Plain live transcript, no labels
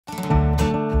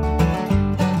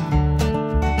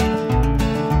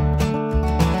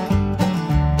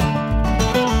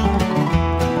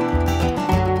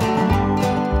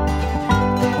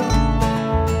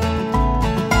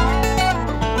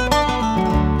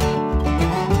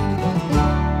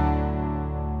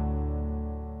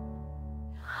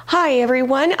Hi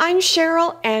everyone, I'm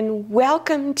Cheryl and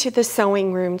welcome to the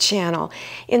Sewing Room channel.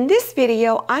 In this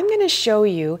video, I'm going to show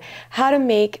you how to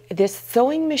make this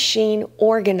sewing machine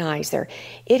organizer.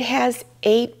 It has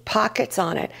 8 pockets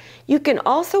on it. You can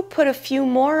also put a few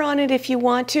more on it if you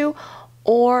want to,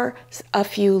 or a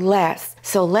few less.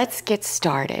 So let's get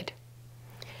started.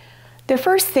 The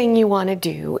first thing you want to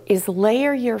do is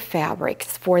layer your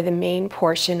fabrics for the main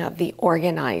portion of the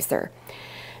organizer.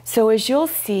 So as you'll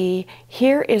see,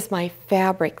 here is my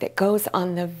fabric that goes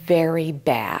on the very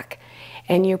back.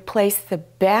 And you place the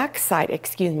back side,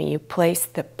 you place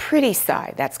the pretty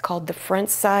side, that's called the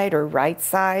front side or right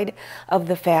side of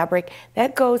the fabric,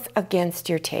 that goes against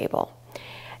your table.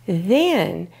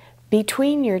 Then,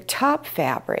 between your top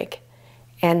fabric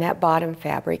and that bottom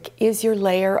fabric is your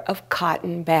layer of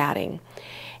cotton batting.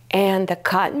 And the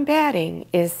cotton batting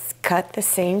is cut the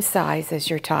same size as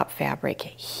your top fabric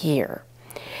here.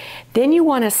 Then you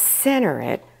want to center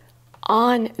it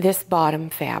on this bottom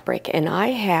fabric, and I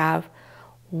have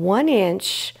 1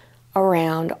 inch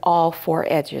around all 4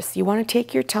 edges. You want to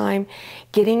take your time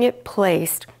getting it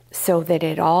placed so that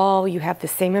you have the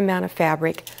same amount of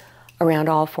fabric around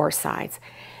all 4 sides.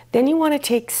 Then you want to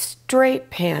take straight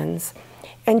pins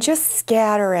and just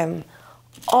scatter them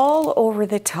all over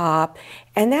the top,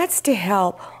 and that's to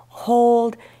help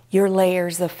hold your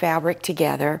layers of fabric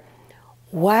together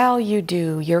while you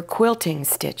do your quilting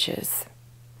stitches.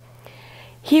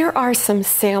 Here are some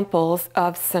samples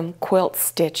of some quilt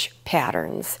stitch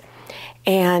patterns.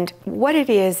 And what it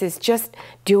is just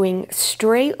doing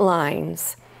straight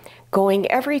lines going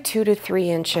every 2 to 3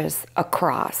 inches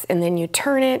across, and then you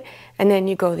turn it and then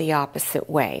you go the opposite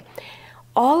way.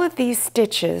 All of these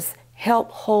stitches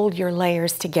help hold your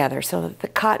layers together so that the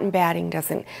cotton batting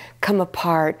doesn't come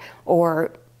apart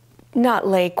or not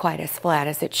lay quite as flat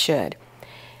as it should.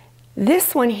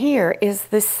 This one here is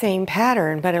the same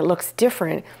pattern, but it looks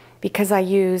different because I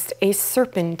used a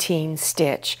serpentine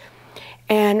stitch.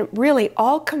 And really,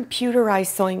 all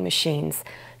computerized sewing machines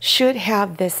should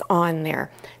have this on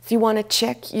there. So you want to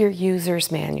check your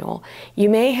user's manual. You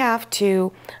may have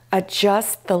to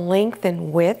adjust the length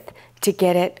and width to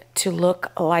get it to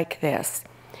look like this.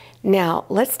 Now,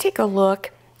 let's take a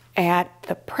look at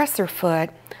the presser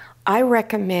foot I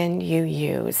recommend you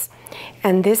use.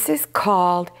 And this is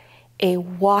called a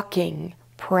walking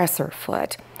presser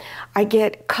foot. I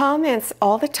get comments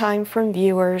all the time from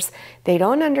viewers. They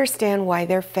don't understand why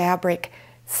their fabric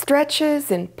stretches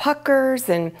and puckers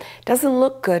and doesn't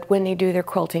look good when they do their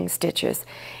quilting stitches.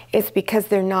 It's because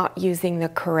they're not using the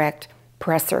correct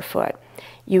presser foot.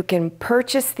 You can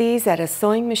purchase these at a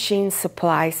sewing machine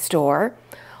supply store,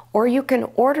 or you can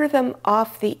order them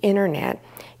off the internet.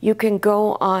 You can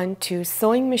go on to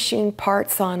Sewing Machine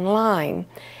Parts online,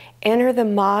 enter the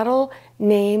model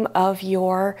name of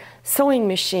your sewing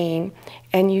machine,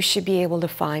 and you should be able to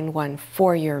find one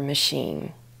for your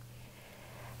machine.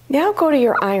 Now go to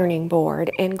your ironing board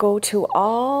and go to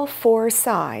all 4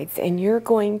 sides, and you're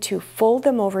going to fold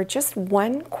them over just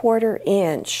 1/4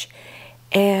 inch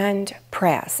and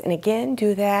press. And again,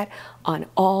 do that on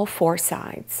all 4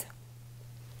 sides.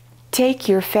 Take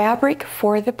your fabric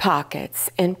for the pockets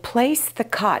and place the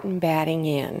cotton batting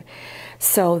in.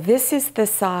 So this is the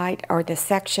side or the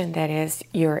section that is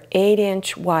your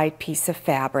 8-inch wide piece of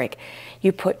fabric.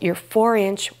 You put your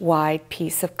 4-inch wide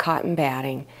piece of cotton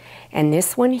batting, and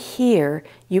this one here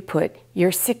you put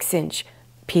your 6-inch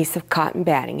piece of cotton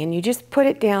batting, and you just put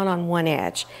it down on one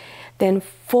edge. Then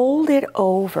fold it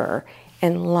over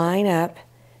and line up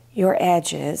your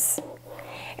edges.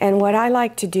 And what I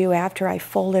like to do after I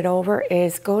fold it over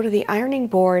is go to the ironing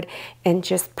board and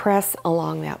just press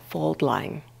along that fold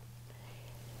line.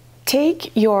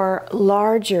 Take your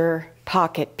larger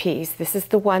pocket piece, this is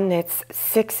the one that's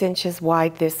 6 inches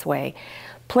wide this way,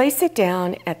 place it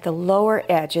down at the lower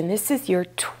edge, and this is your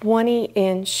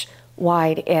 20-inch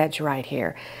wide edge right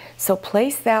here. So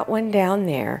place that one down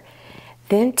there,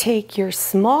 then take your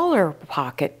smaller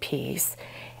pocket piece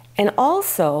and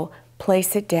also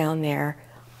place it down there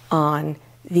on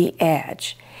the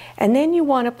edge. And then you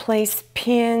want to place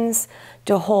pins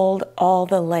to hold all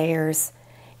the layers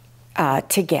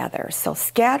together. So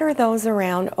scatter those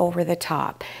around over the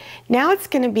top. Now it's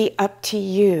going to be up to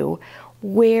you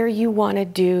where you want to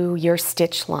do your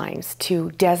stitch lines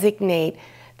to designate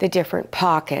the different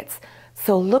pockets.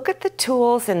 So look at the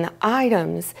tools and the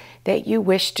items that you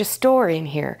wish to store in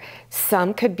here.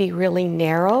 Some could be really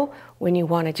narrow when you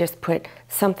want to just put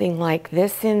something like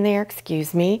this in there,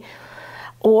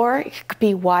 or it could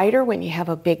be wider when you have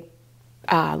a big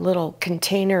little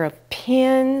container of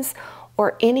pins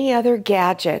or any other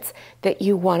gadgets that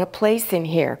you want to place in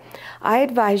here. I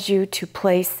advise you to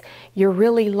place your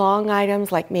really long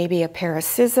items, like maybe a pair of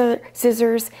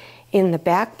scissors, in the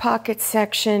back pocket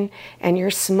section, and your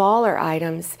smaller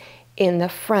items in the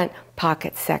front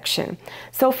pocket section.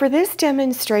 So for this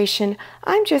demonstration,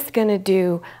 I'm just going to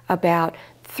do about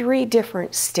 3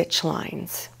 different stitch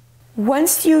lines.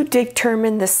 Once you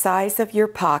determine the size of your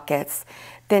pockets,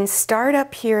 then start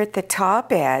up here at the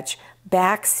top edge,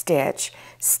 back stitch,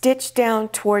 stitch down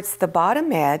towards the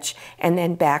bottom edge, and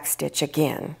then back stitch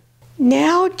again.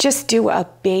 Now just do a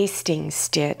basting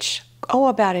stitch,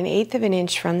 about 1/8 of an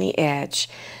inch from the edge,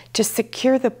 to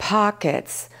secure the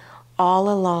pockets all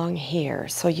along here.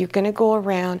 So you're going to go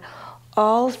around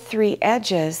all 3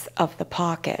 edges of the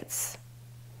pockets.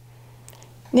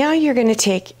 Now you're going to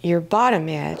take your bottom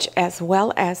edge as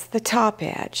well as the top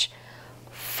edge,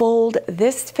 fold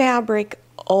this fabric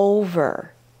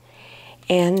over,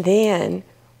 and then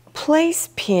place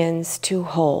pins to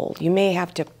hold. You may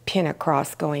have to pin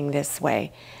across going this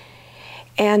way.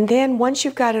 And then once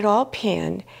you've got it all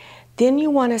pinned, then you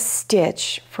want to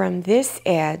stitch from this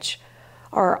edge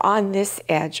or on this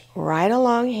edge right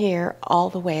along here all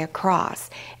the way across.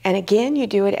 And again, you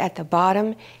do it at the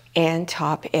bottom and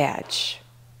top edge.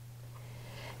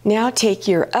 Now take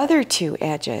your other 2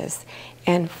 edges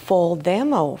and fold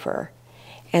them over,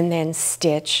 and then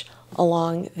stitch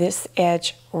along this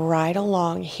edge right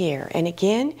along here. And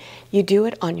again, you do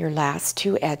it on your last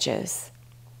 2 edges.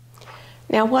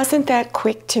 Now, wasn't that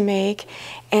quick to make?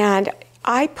 And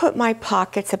I put my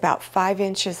pockets about 5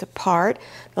 inches apart,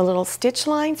 the little stitch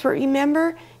lines, but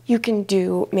remember, you can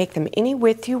make them any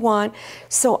width you want.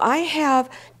 So I have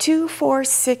 2, 4,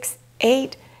 6,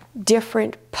 8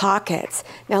 different pockets.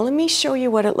 Now let me show you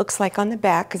what it looks like on the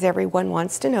back, because everyone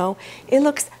wants to know. It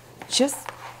looks just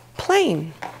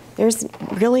plain. There's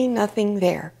really nothing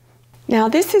there. Now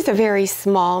this is a very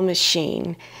small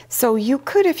machine, so you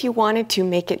could, if you wanted to,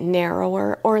 make it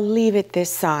narrower or leave it this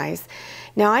size.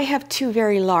 Now I have 2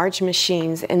 very large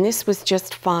machines, and this was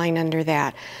just fine under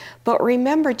that. But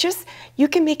remember, you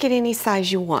can make it any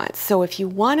size you want. So if you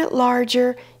want it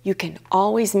larger, you can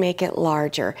always make it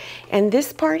larger. And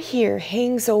this part here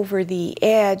hangs over the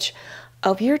edge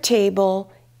of your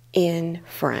table in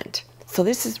front. So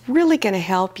this is really going to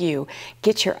help you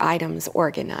get your items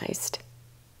organized.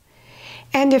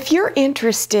 And if you're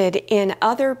interested in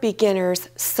other beginners'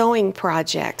 sewing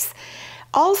projects,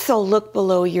 also look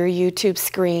below your YouTube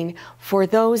screen for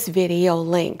those video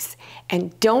links.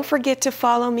 And don't forget to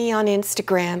follow me on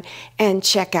Instagram and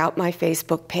check out my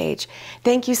Facebook page.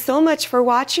 Thank you so much for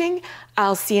watching.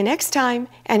 I'll see you next time,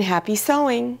 and happy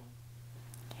sewing.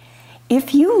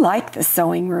 If you like the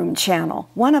Sewing Room channel,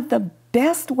 one of the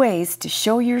best ways to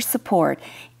show your support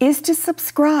is to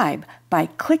subscribe by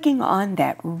clicking on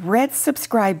that red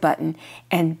subscribe button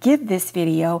and give this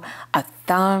video a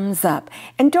thumbs up.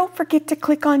 And don't forget to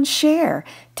click on share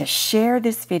to share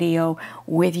this video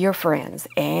with your friends.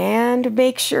 And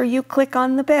make sure you click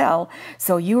on the bell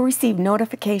so you receive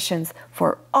notifications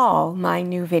for all my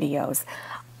new videos.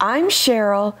 I'm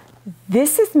Cheryl,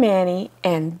 this is Manny,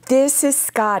 and this is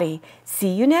Scotty. See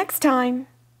you next time.